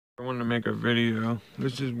I wanted to make a video.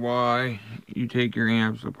 This is why you take your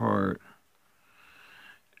amps apart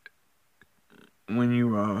when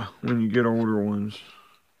you get older ones.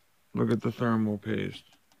 Look at the thermal paste.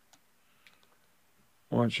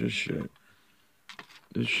 Watch this shit.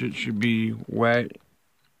 This shit should be wet.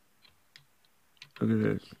 Look at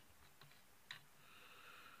this.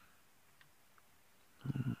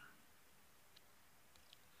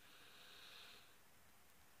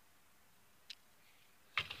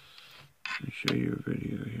 Let me show you a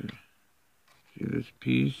video here. See this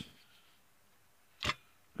piece?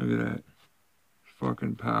 Look at that.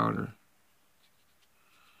 Fucking powder.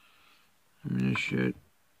 I mean, this shit.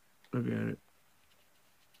 Look at it.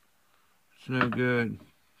 It's no good.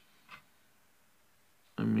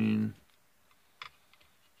 I mean,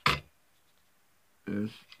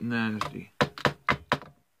 it's nasty.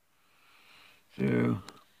 So,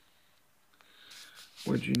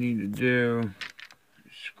 what you need to do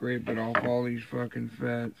is scrape it off all these fucking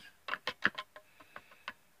fets.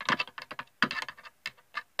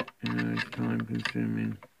 You know, it's time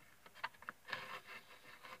consuming.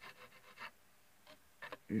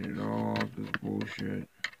 Get it all off this bullshit.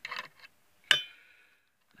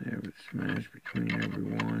 Have it smashed between every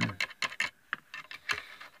one.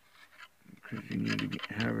 Because you need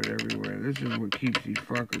to have it everywhere. This is what keeps these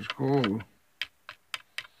fuckers cool.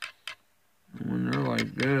 And when they're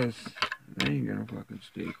like this, they ain't gonna fucking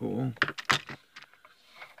stay cool.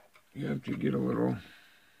 You have to get a little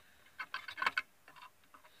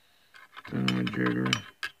jigger.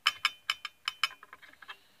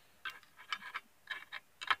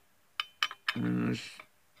 And this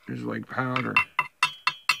is like powder.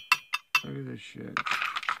 Look at this shit.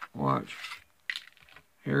 Watch.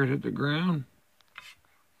 Hear it hit the ground?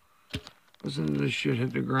 Listen to this shit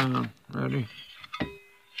hit the ground. Ready?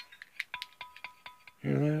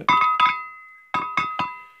 Hear that?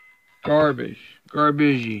 Garbage.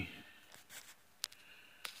 Garbagey.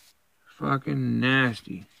 Fucking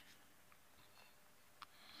nasty.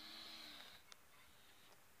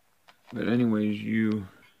 But anyways, you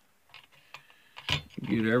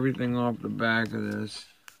get everything off the back of this.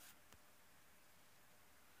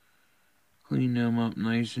 Clean them up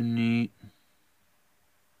nice and neat.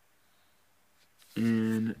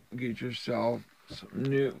 And get yourself some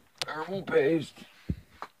new thermal paste.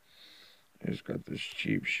 I just got this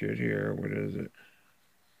cheap shit here. What is it?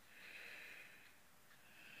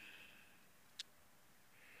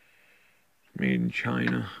 Made in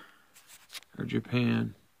China or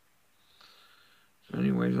Japan. So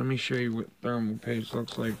anyways, let me show you what thermal paste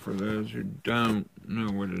looks like for those who don't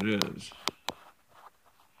know what it is.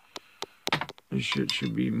 This shit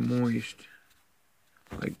should be moist,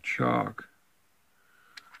 like chalk.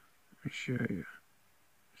 Let me show you.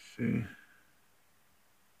 See?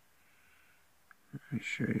 Let me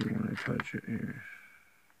show you when I touch it here.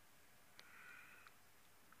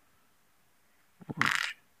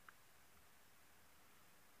 Watch.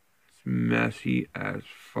 It's messy as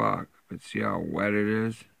fuck, but see how wet it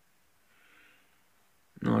is?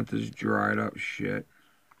 Not this dried up shit.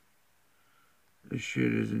 This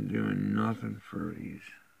shit isn't doing nothing for these.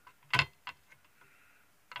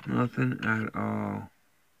 Nothing at all.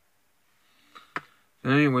 So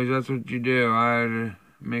anyways, that's what you do. I had to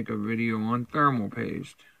make a video on thermal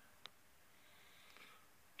paste.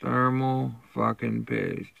 Thermal fucking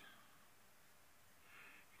paste.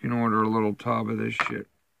 You can order a little tub of this shit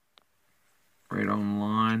right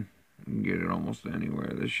online. You can get it almost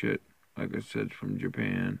anywhere. This shit, like I said, is from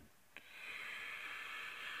Japan.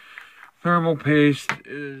 Thermal paste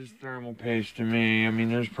is thermal paste to me. I mean,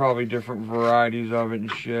 there's probably different varieties of it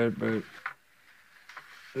and shit, but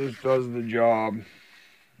this does the job.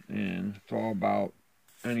 And it's all about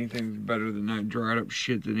anything's better than that dried up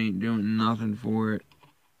shit that ain't doing nothing for it.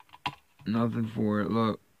 Nothing for it.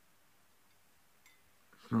 Look.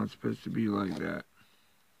 It's not supposed to be like that.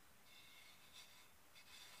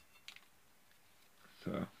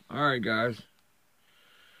 So, alright guys.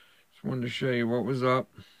 Just wanted to show you what was up.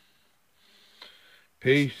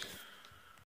 Peace.